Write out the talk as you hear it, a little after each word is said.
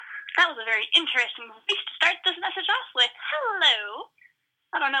That was a very interesting voice to start this message off with. Hello.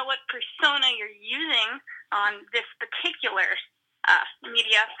 I don't know what persona you're using on this particular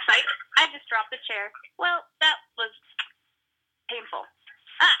media site. I just dropped the chair. Well, that was painful.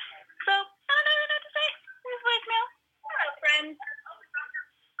 So, I don't know what to say. This voicemail. Hello, friends.